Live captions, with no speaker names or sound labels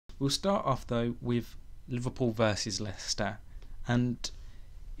We'll start off though with Liverpool versus Leicester, and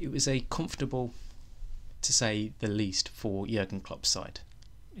it was a comfortable, to say the least, for Jurgen Klopp's side.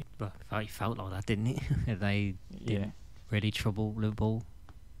 Well, it felt like that, didn't it? They Yeah. didn't really trouble Liverpool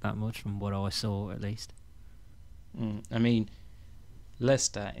that much, from what I saw at least. I mean,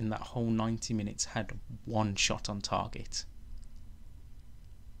 Leicester in that whole 90 minutes had one shot on target.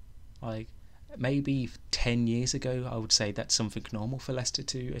 Like, maybe 10 years ago, I would say that's something normal for Leicester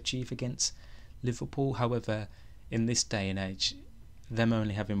to achieve against Liverpool. However, in this day and age, them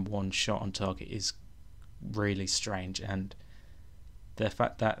only having one shot on target is really strange, and the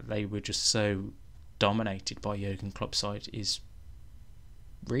fact that they were just so dominated by Jurgen Klopp's side is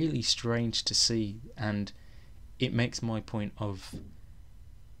really strange to see, and it makes my point of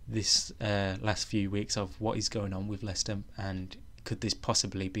this last few weeks of what is going on with Leicester, and could this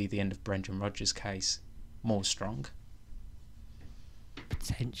possibly be the end of Brendan Rodgers' case more strong?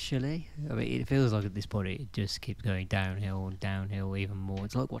 Potentially. I mean, it feels like at this point it just keeps going downhill and downhill even more.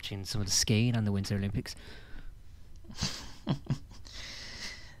 It's like watching some of the skiing and the Winter Olympics.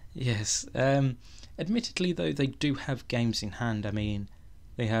 Yes. Admittedly, though, they do have games in hand. I mean,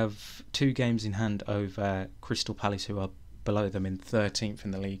 they have 2 games in hand over Crystal Palace, who are below them in 13th in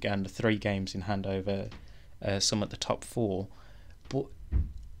the league, and 3 games in hand over some at the top 4. But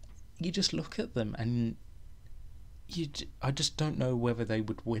you just look at them and I just don't know whether they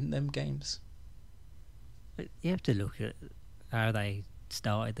would win them games. But you have to look at how they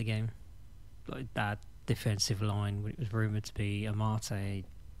started the game. Like that defensive line, which was rumoured to be Amate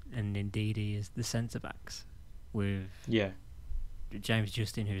and Ndidi as the centre-backs, with James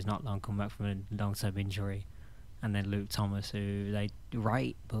Justin, who's not long come back from a long-term injury, and then Luke Thomas, who they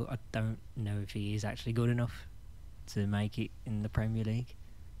rate, but I don't know if he is actually good enough to make it in the Premier League.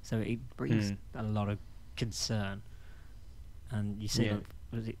 So it brings a lot of concern. And you see,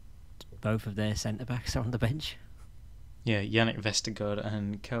 was it both of their centre-backs are on the bench? Yeah, Yannick Vestergaard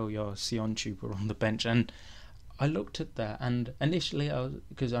and Keljar Sionchu were on the bench, and I looked at that, and initially,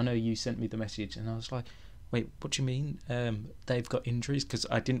 because I know you sent me the message, and I was like, wait, what do you mean? They've got injuries? Because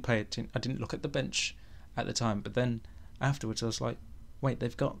I didn't pay attention. I didn't look at the bench at the time, but then afterwards I was like, wait,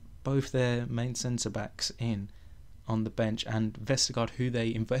 they've got both their main centre-backs on the bench, and Vestergaard, who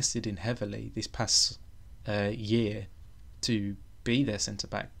they invested in heavily this past year to be their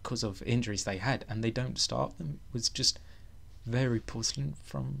centre-back because of injuries they had, and they don't start them. It was just very puzzling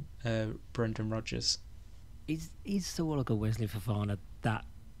from Brendan Rodgers. Is someone like a Wesley Fofana that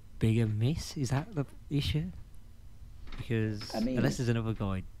big a miss? Is that the issue? Because unless there's another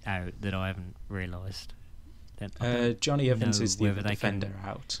guy out that I haven't realised. Johnny Evans is the other defender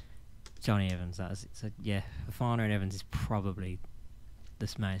out. Johnny Evans, that's it. So yeah, Fofana and Evans is probably the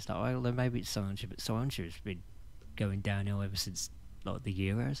smash. Like, although maybe it's Solanke, but Solanke's been going downhill ever since like the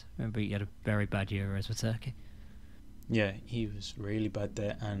Euros. Remember, he had a very bad Euros with Turkey. Yeah, he was really bad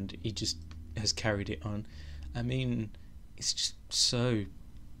there, and he just has carried it on. I mean, it's just so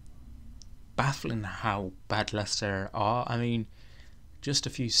baffling how bad Leicester are. I mean, just a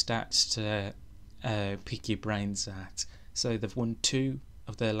few stats to pick your brains at. So they've won 2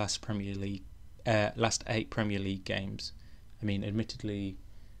 of their last 8 Premier League games. I mean, admittedly,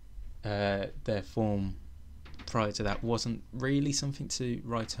 their form prior to that wasn't really something to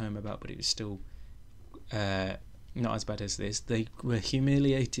write home about, but it was still not as bad as this. They were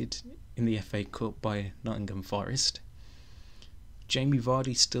humiliated in the FA Cup by Nottingham Forest. Jamie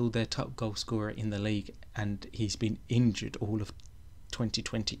Vardy's still their top goal scorer in the league, and he's been injured all of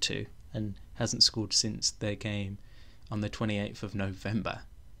 2022 and hasn't scored since their game on the 28th of November.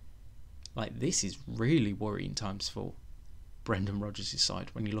 Like, this is really worrying times for Brendan Rodgers' side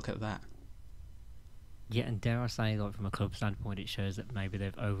when you look at that. Yeah, and dare I say, like, from a club standpoint, it shows that maybe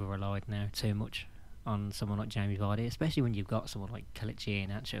they've over-relied now too much on someone like Jamie Vardy, especially when you've got someone like Kelechi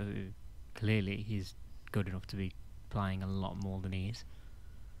Iheanacho, who clearly is good enough to be playing a lot more than he is.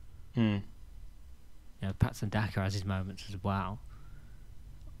 You know, Patson Daka has his moments as well.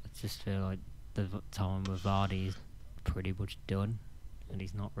 I just feel like the time with Vardy is pretty much done, and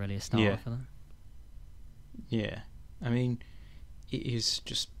he's not really a starter for them. Yeah, I mean, it is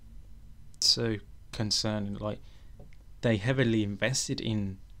just so concerning. Like, they heavily invested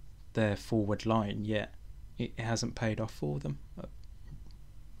in their forward line, yet it hasn't paid off for them.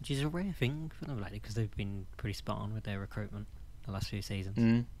 Which is a rare thing for them lately, because they've been pretty spot on with their recruitment the last few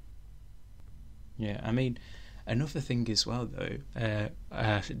seasons. Yeah, I mean, another thing as well, though,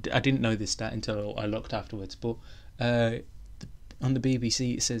 I didn't know this stat until I looked afterwards, but on the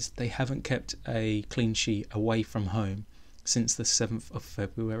BBC it says they haven't kept a clean sheet away from home since the 7th of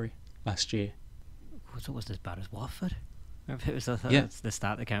February last year. It was almost as bad as Watford. If it was the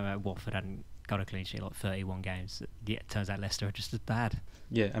start that came out, Watford hadn't got a clean sheet like 31 games. Yeah, it turns out Leicester are just as bad.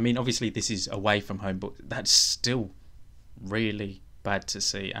 Yeah, I mean, obviously this is away from home, but that's still really bad to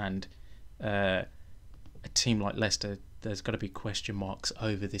see. And a team like Leicester, there's got to be question marks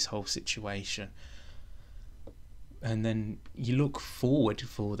over this whole situation. And then you look forward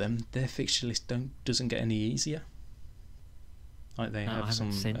for them; their fixture list doesn't get any easier. Like they have some.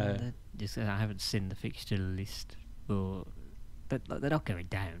 I haven't seen the fixture list, but they're not going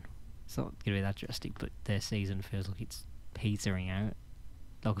down. It's not going to be that drastic, but their season feels like it's petering out.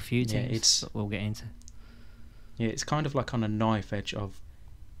 Like a few teams that we'll get into. Yeah, it's kind of like on a knife edge of...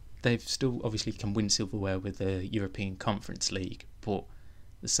 They've still obviously can win silverware with the European Conference League, but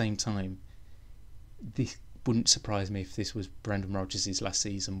at the same time, this wouldn't surprise me if this was Brendan Rodgers' last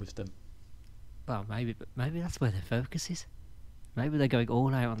season with them. Well, maybe that's where their focus is. Maybe they're going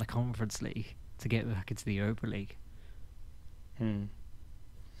all out on the Conference League to get back into the Europa League. I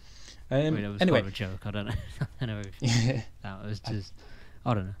mean, it was anyway, kind of a joke. I don't know. I don't know if that was just...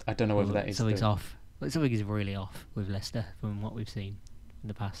 I don't know. I don't know whether that is... Something's off. Something is really off with Leicester from what we've seen in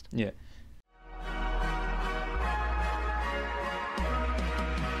the past. Yeah.